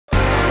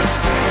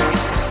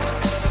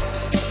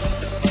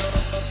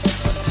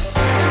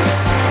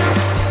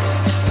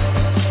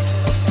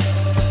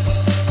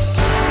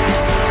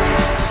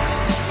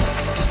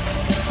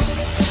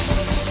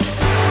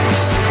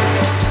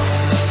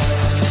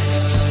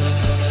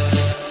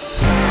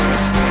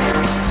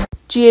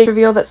GH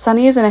revealed that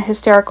Sonny is in a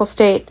hysterical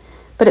state,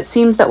 but it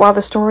seems that while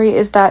the story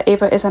is that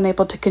Ava is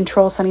unable to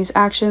control Sonny's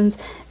actions,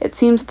 it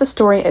seems that the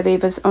story of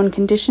Ava's own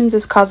conditions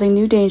is causing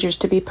new dangers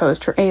to be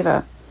posed for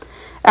Ava.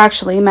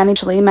 Actually,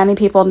 many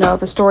people know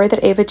the story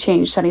that Ava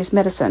changed Sonny's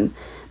medicine,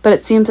 but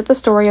it seems that the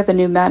story of the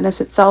new madness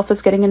itself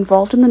is getting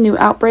involved in the new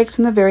outbreaks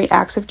and the very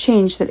acts of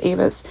change that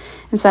Ava's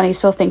and Sonny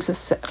still thinks is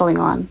settling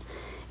on.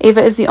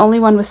 Ava is the only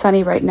one with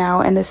Sonny right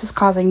now, and this is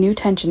causing new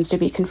tensions to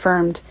be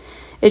confirmed.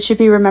 It should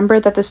be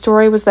remembered that the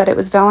story was that it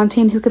was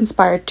Valentine who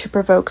conspired to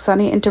provoke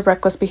Sonny into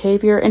reckless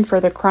behavior and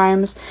further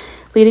crimes,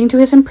 leading to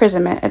his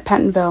imprisonment at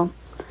Pentonville.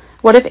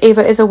 What if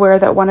Ava is aware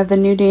that one of the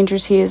new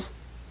dangers he is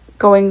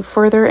going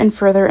further and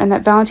further, and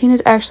that Valentine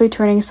is actually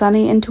turning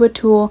Sonny into a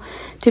tool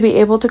to be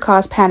able to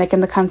cause panic in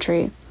the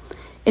country?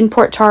 In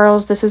Port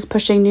Charles, this is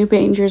pushing new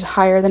dangers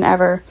higher than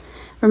ever.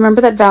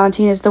 Remember that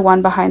Valentine is the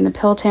one behind the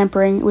pill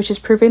tampering, which is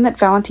proving that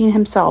Valentine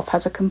himself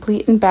has a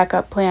complete and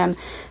backup plan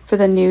for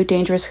the new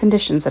dangerous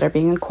conditions that are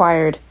being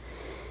acquired.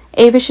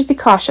 Ava should be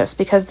cautious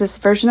because this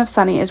version of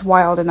Sonny is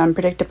wild and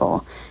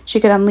unpredictable. She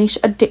could unleash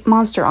a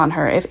monster on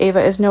her if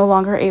Ava is no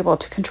longer able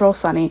to control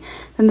Sonny,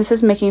 then this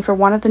is making for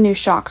one of the new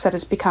shocks that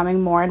is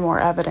becoming more and more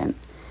evident.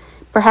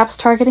 Perhaps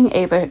targeting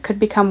Ava could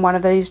become one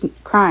of these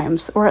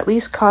crimes, or at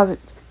least cause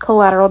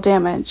collateral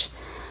damage.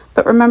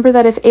 But remember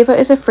that if Ava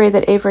is afraid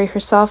that Avery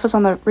herself is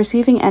on the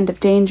receiving end of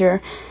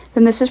danger,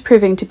 then this is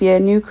proving to be a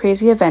new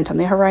crazy event on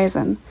the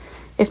horizon.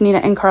 If Nina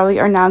and Carly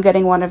are now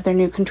getting one of their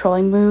new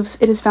controlling moves,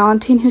 it is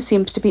Valentine who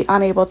seems to be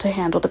unable to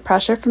handle the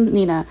pressure from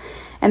Nina,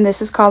 and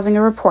this is causing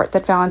a report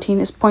that Valentine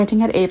is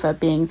pointing at Ava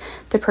being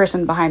the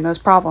person behind those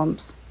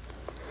problems.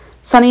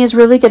 Sonny is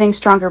really getting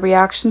stronger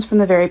reactions from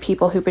the very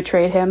people who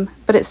betrayed him,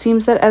 but it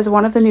seems that as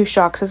one of the new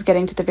shocks is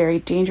getting to the very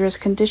dangerous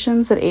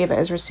conditions that Ava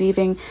is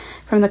receiving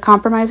from the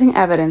compromising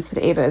evidence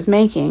that Ava is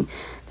making,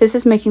 this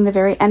is making the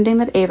very ending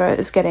that Ava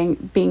is getting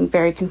being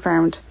very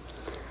confirmed.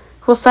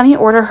 Will Sonny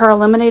order her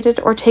eliminated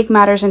or take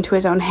matters into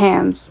his own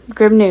hands?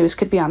 Grim news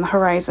could be on the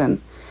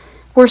horizon.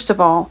 Worst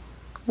of all,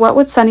 what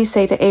would Sonny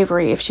say to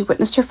Avery if she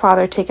witnessed her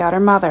father take out her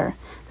mother?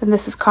 Then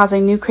this is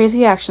causing new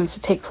crazy actions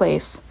to take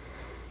place.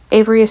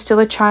 Avery is still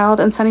a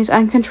child, and Sonny's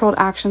uncontrolled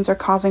actions are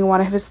causing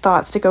one of his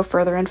thoughts to go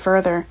further and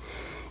further.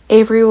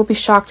 Avery will be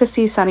shocked to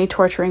see Sonny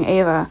torturing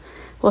Ava.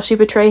 Will she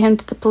betray him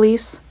to the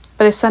police?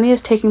 But if Sonny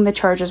is taking the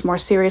charges more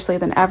seriously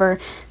than ever,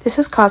 this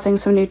is causing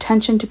some new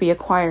tension to be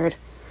acquired.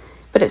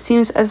 But it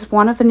seems as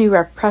one of the new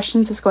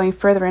repressions is going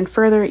further and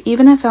further,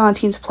 even if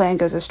Valentine's plan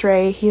goes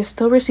astray, he is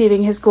still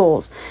receiving his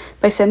goals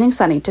by sending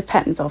Sonny to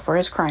Pentonville for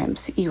his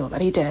crimes, the evil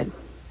that he did.